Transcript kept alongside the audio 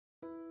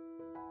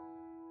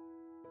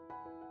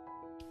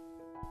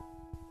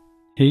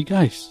Hey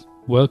guys,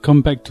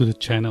 welcome back to the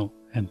channel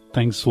and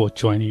thanks for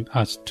joining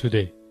us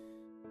today.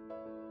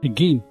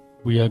 Again,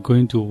 we are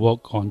going to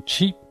work on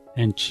cheap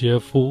and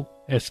cheerful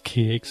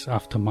SKX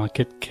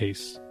aftermarket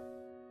case.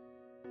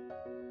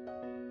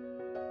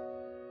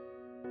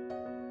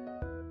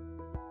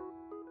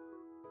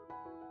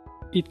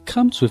 It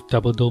comes with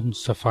double dome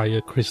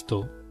sapphire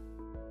crystal,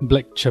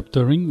 black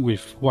chaptering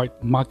with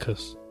white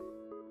markers.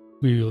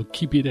 We will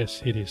keep it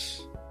as it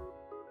is.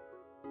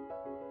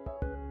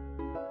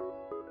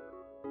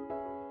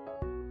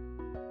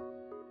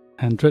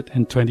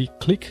 (120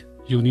 click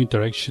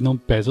unidirectional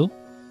bezel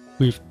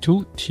with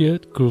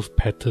 2-tiered groove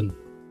pattern.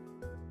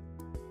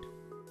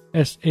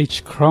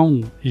 SH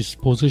crown is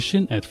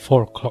positioned at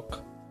 4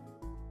 o'clock.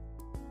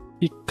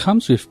 It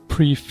comes with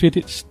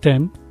pre-fitted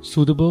stem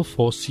suitable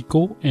for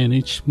Seiko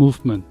NH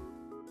movement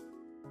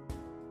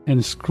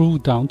and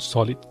screw-down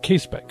solid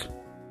caseback.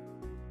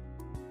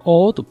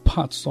 All the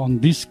parts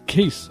on this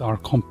case are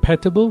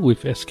compatible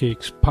with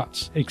SKX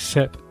parts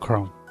except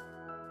crown.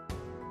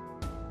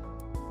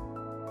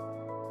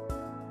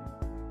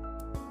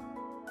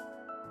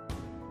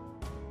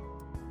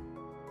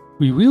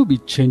 We will be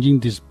changing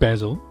this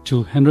bezel to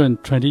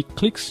 120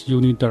 clicks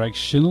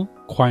unidirectional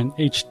Quine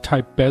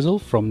H-type bezel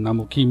from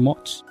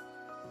Namokimods,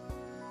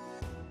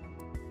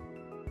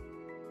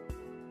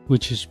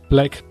 which is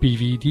black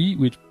PVD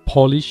with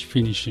polish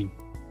finishing.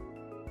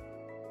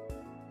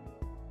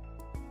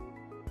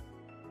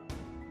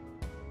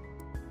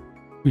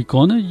 We're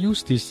gonna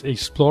use this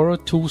Explorer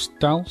 2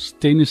 style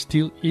stainless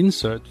steel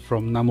insert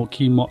from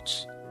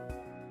Namokimods.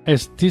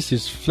 As this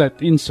is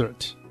flat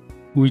insert,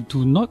 we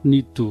do not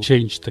need to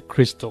change the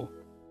crystal.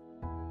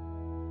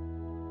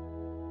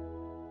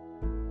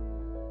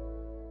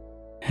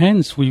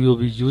 Hands we will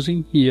be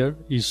using here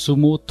is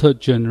Sumo 3rd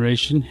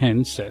generation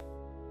handset.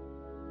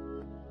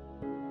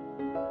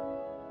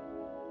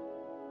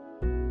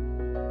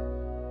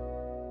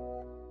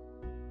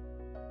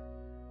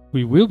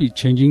 We will be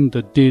changing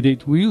the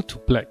day-date wheel to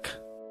black.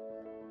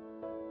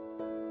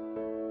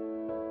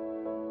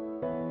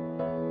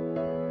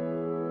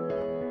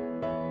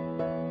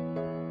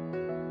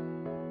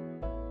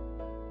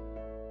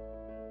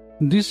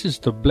 This is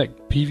the black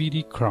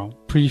PVD crown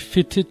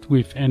pre-fitted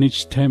with NH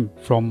stem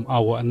from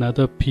our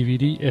another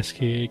PVD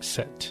SKX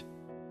set.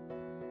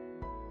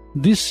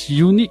 This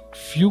unique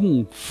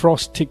Seiko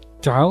FROSTY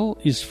dial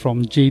is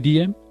from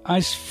JDM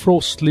Ice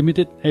Frost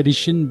Limited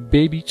Edition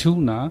Baby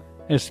Tuna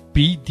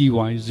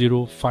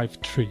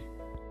SBDY053.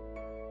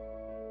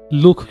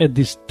 Look at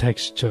this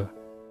texture.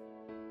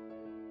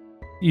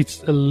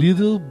 It's a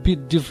little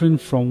bit different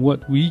from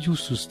what we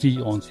used to see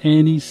on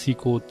any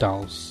Seiko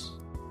dials.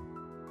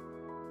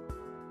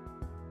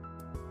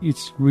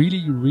 It's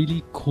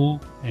really cool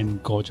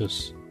and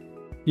gorgeous.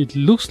 It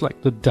looks like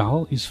the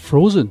dial is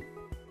frozen.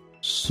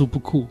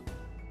 Super cool.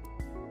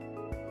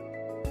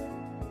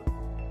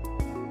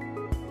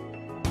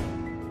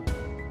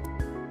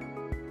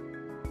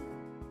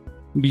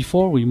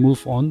 Before we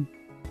move on,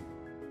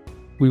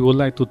 we would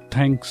like to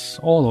thank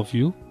all of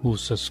you who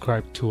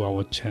subscribe to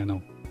our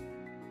channel.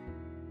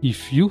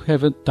 If you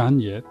haven't done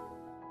yet,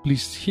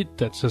 please hit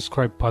that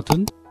subscribe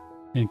button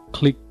and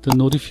click the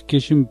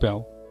notification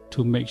bell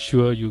to make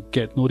sure you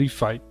get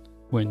notified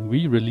when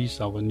we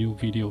release our new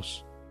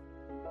videos.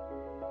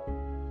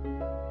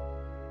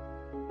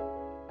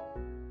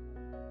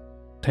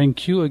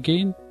 Thank you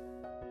again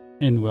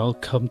and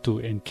welcome to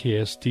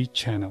NKSD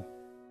channel.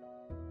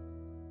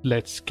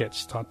 Let's get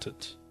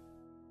started.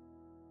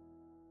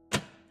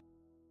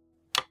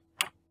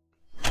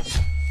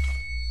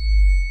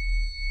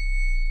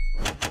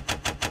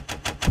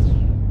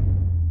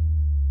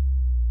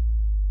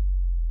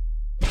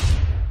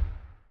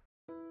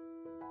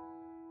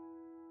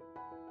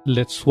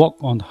 Let's work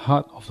on the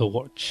heart of the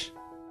watch.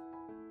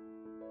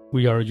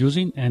 We are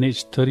using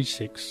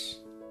NH36,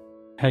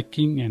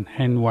 hacking and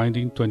hand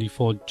winding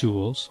 24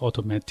 jewels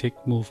automatic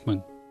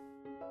movement.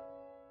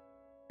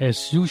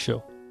 As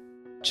usual,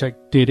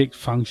 check DIVER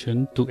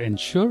function to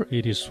ensure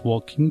it is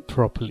working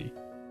properly.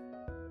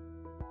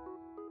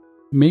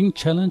 Main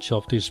challenge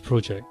of this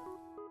project,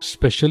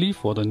 especially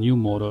for the new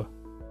model,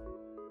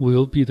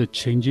 will be the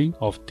changing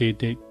of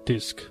DIVER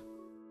disc.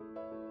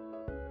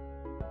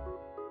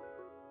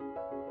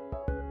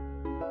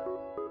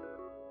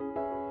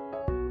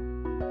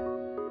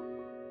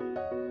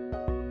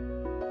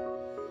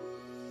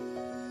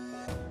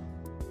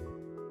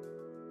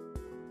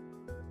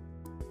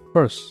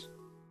 First,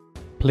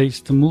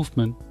 place the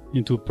movement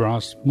into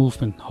brass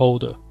movement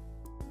holder.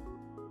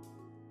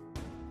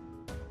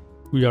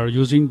 We are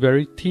using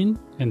very thin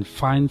and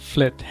fine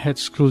flat head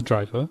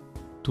screwdriver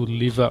to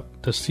lift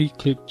up the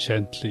C-clip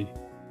gently.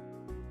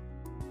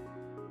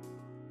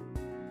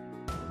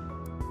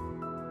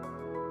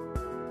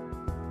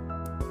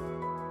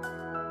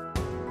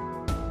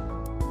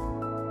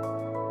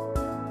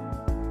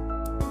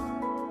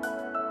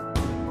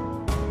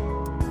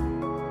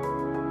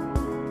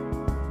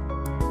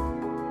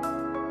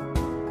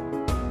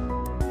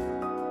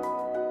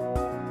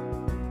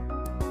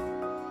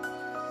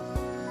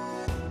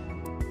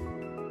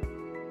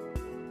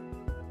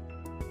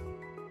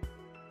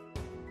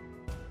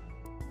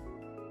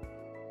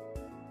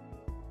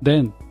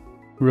 Then,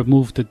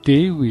 remove the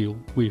day wheel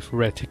with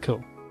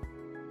reticle.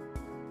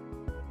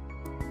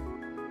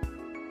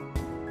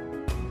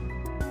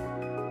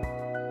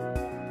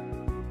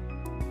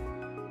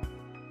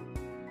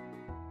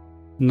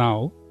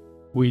 Now,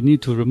 we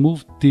need to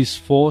remove these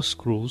 4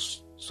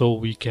 screws so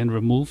we can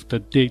remove the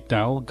date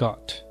dial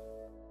guard.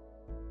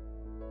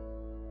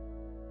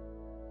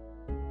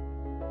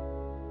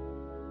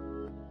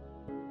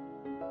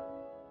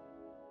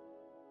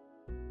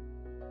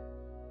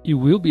 It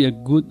will be a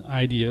good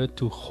idea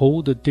to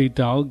hold the date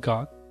dial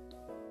guard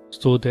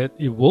so that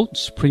it won't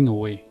spring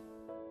away.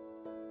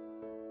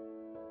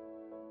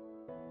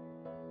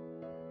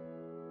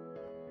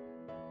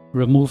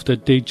 Remove the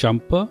date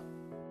jumper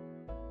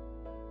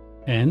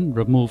and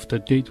remove the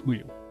date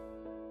wheel.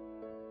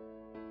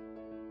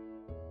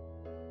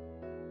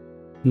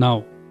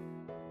 Now,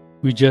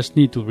 we just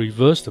need to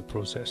reverse the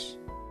process.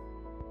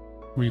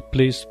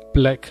 Replace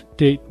black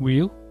date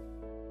wheel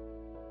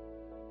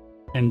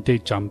and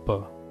date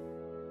jumper.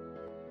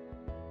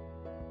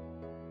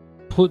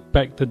 Put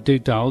back the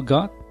date dial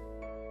guard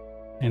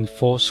and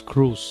 4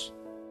 screws.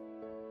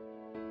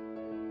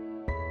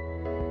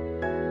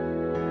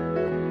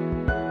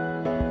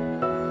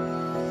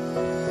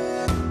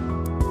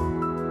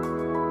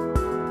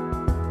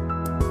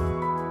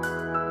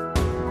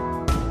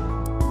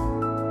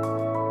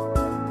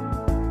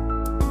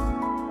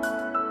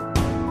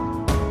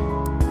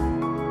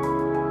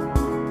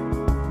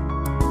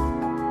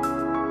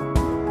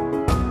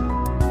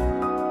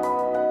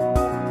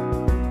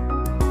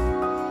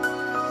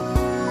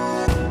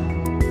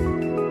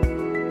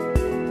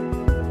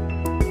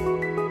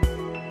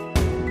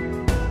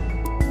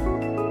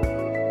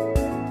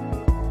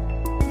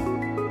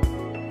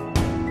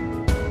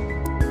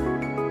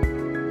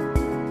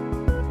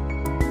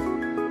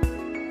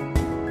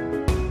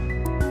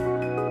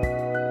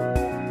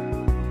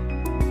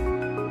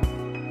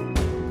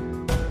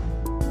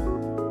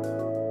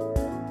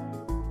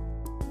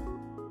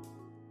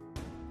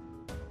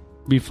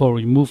 Before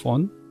we move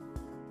on,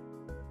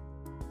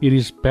 it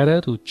is better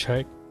to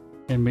check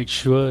and make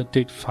sure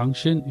date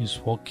function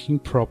is working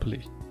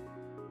properly.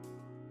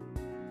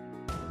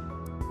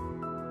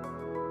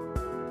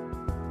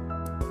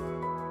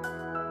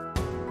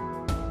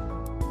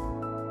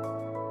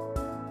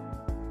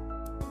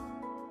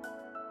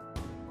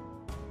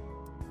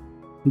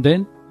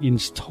 Then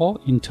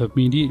install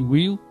intermediate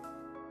wheel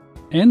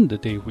and the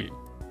day wheel.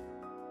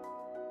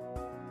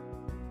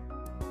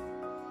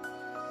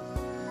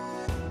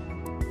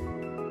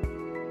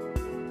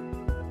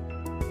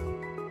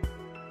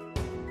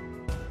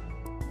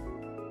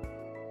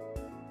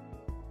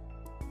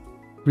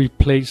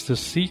 Replace the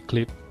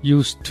C-clip,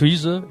 use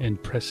tweezer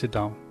and press it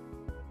down.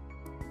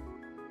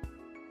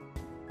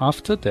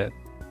 After that,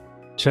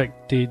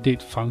 check the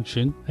date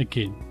function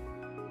again.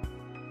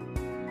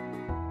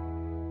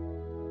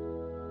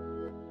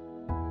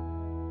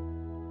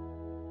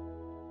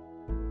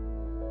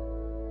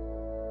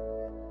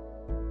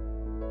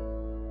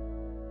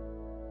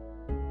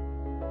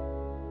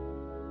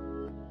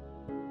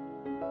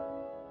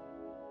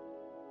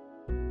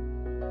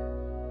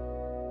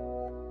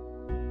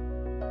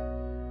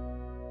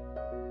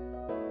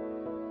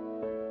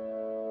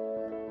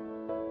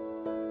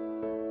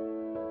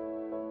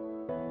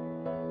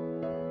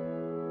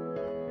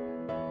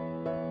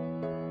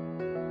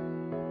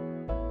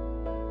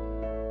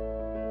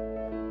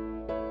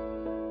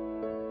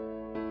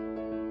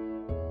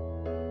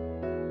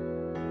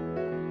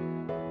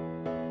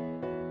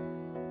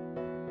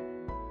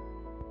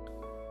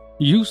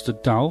 Use the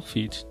dial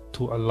feet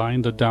to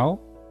align the dial.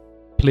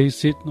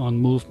 Place it on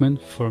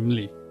movement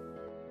firmly.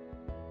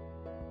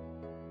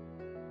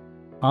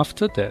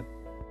 After that,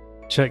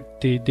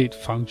 check the date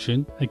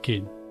function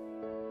again.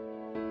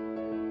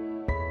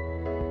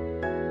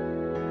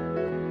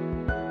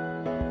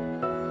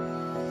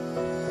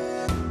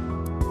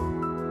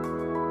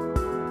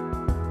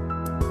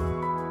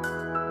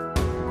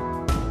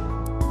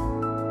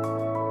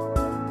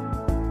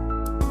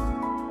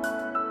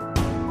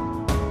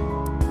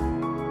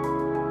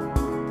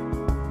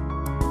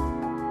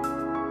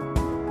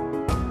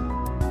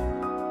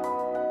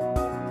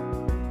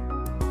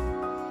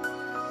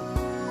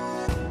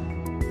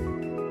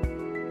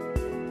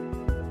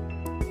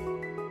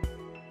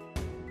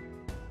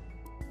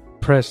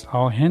 Press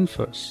our hand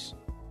first.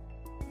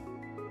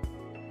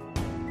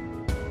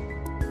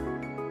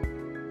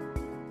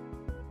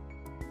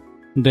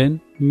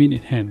 Then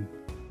minute hand.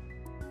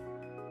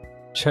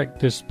 Check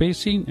the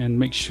spacing and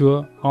make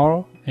sure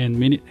hour and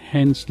minute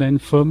hands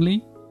land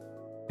firmly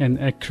and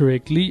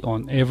accurately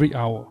on every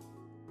hour.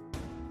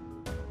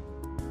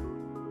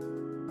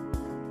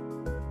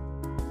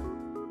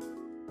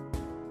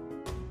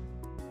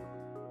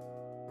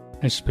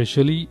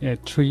 Especially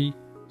at 3,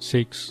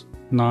 6,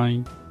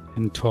 9,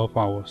 and 12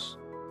 hours.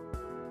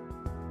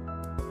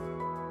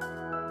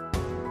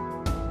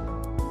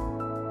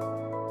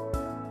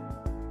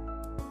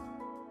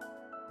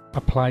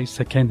 Apply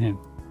second hand.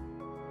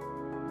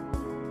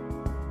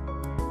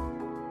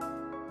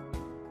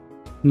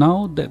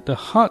 Now that the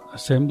hard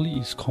assembly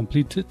is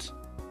completed,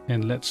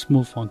 and let's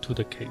move on to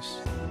the case.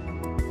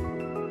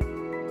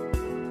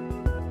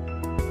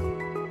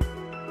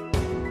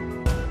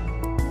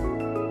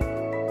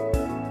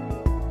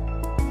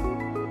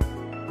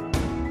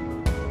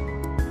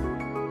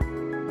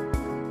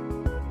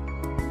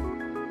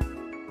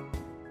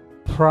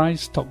 Pry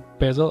stock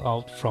bezel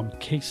out from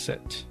case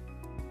set.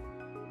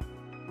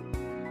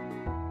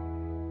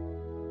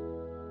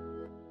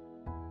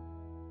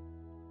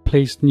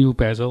 Place new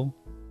bezel,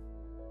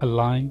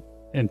 align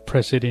and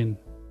press it in.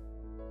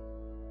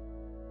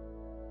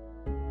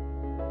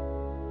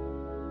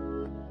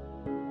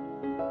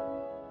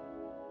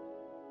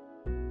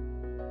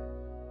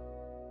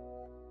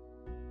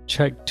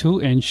 Check to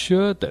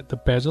ensure that the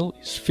bezel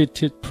is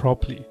fitted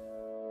properly.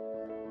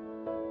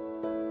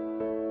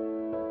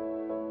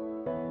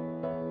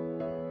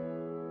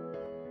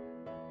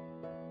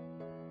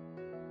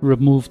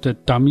 Remove the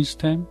dummy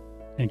stamp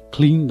and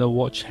clean the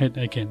watch head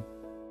again.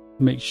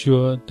 Make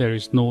sure there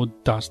is no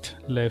dust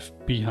left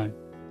behind.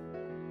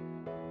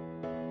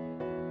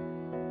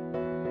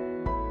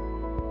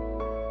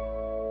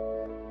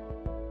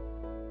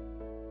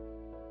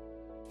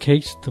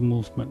 Case the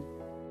movement.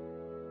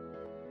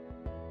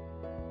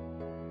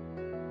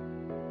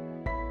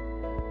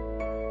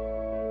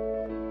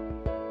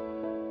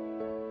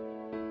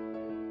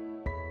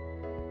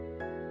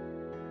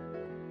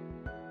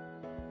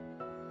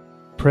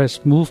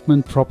 Press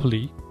movement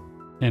properly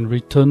and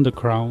return the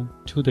crown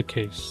to the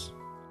case.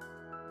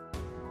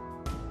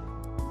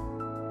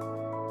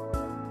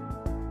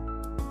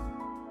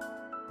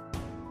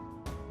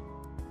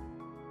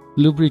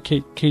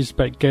 Lubricate case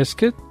back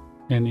gasket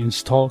and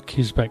install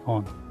case back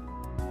on.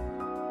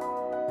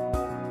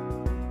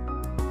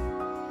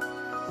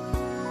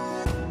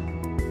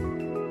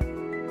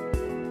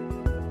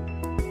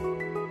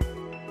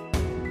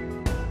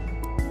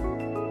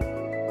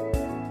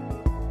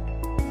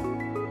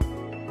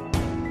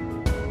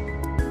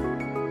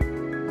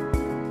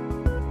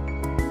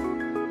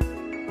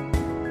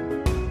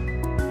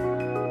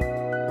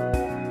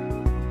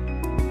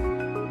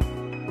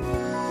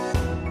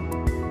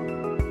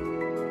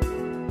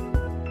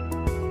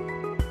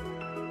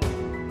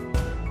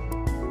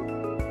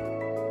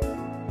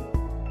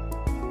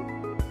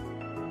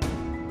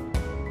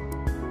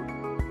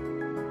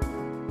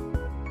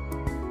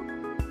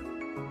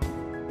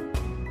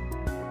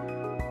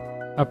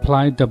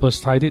 Apply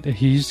double-sided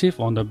adhesive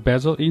on the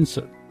bezel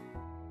insert.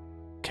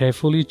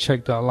 Carefully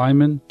check the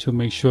alignment to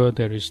make sure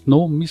there is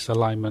no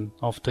misalignment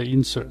of the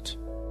insert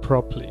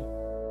properly.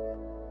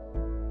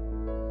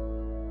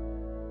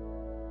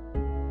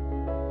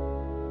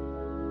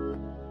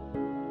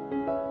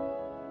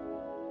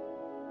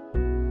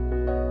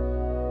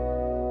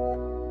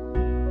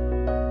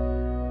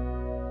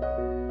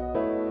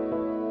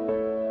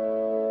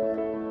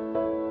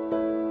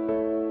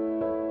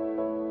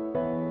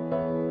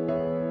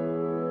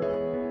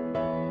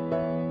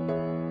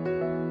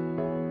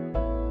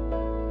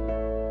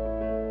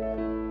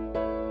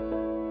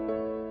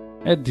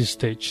 At this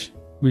stage,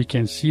 we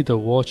can see the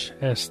watch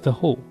as the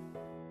whole.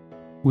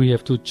 We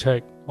have to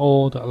check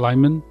all the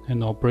alignment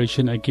and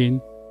operation again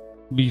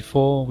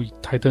before we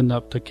tighten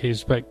up the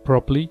case back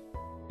properly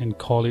and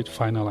call it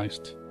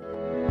finalized.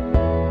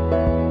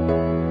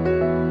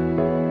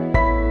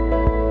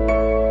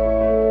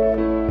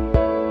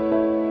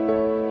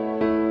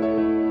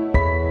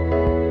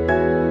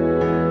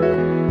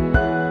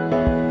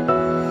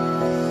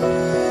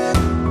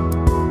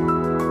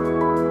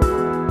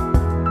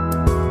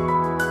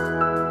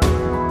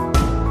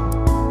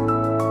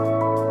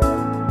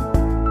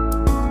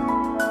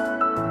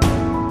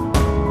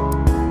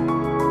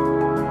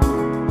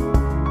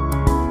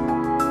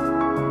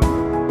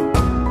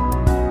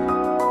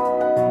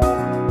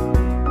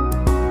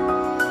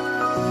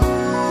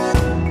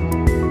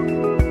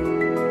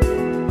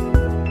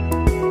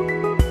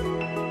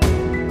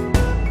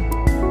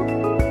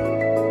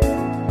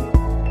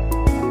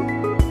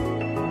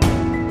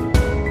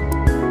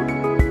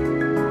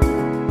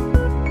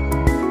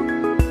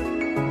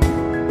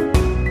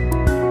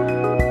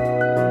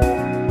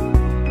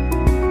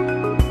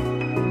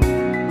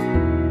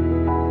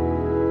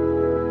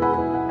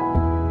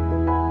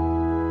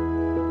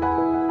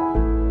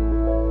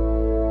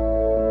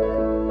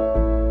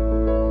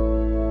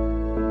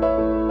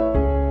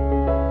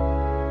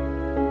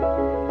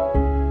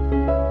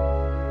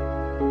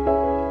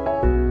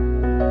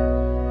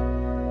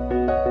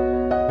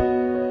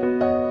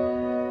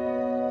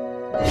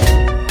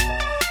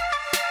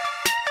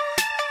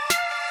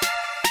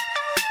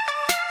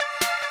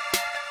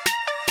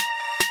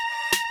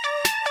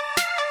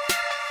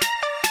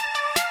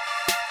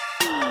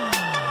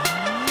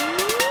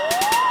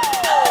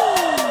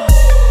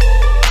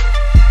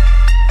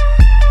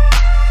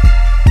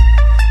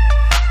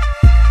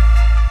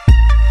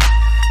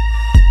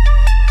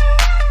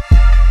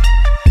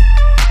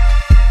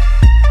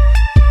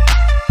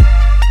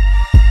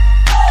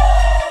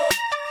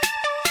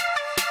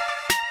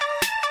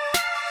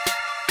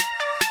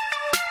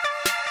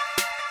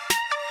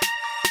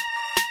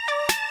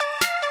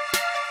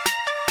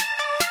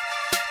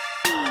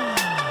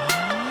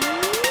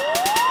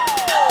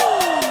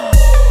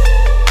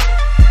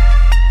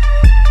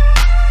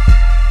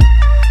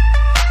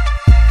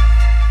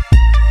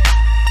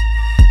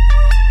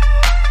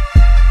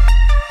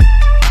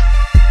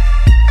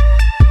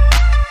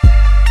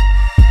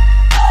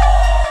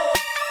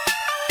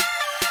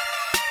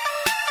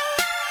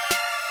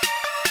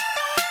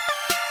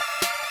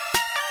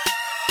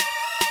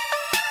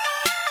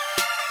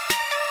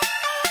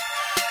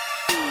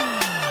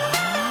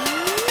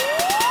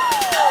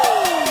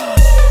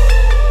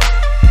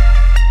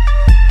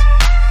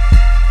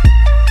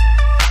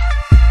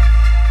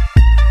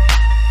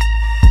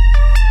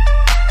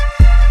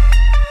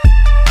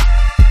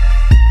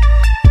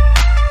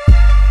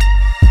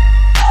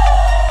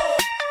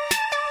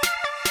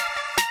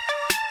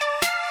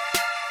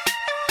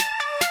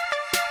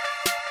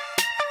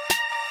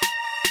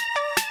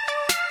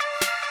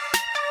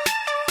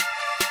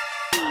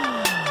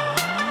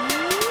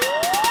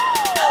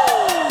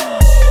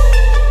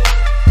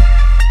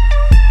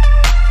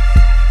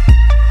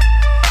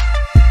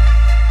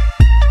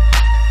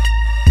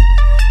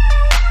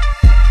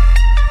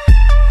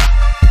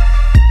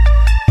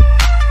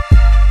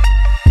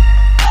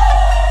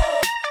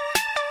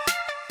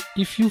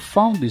 If you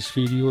found this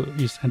video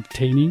is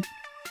entertaining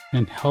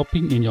and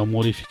helping in your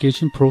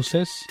modification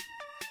process,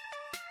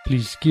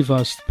 please give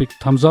us a big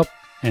thumbs up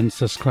and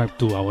subscribe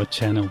to our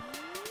channel.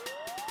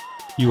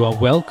 You are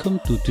welcome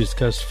to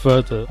discuss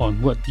further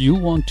on what you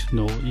want to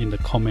know in the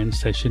comment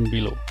section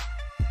below.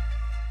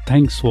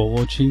 Thanks for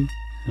watching,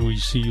 and we'll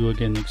see you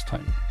again next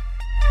time.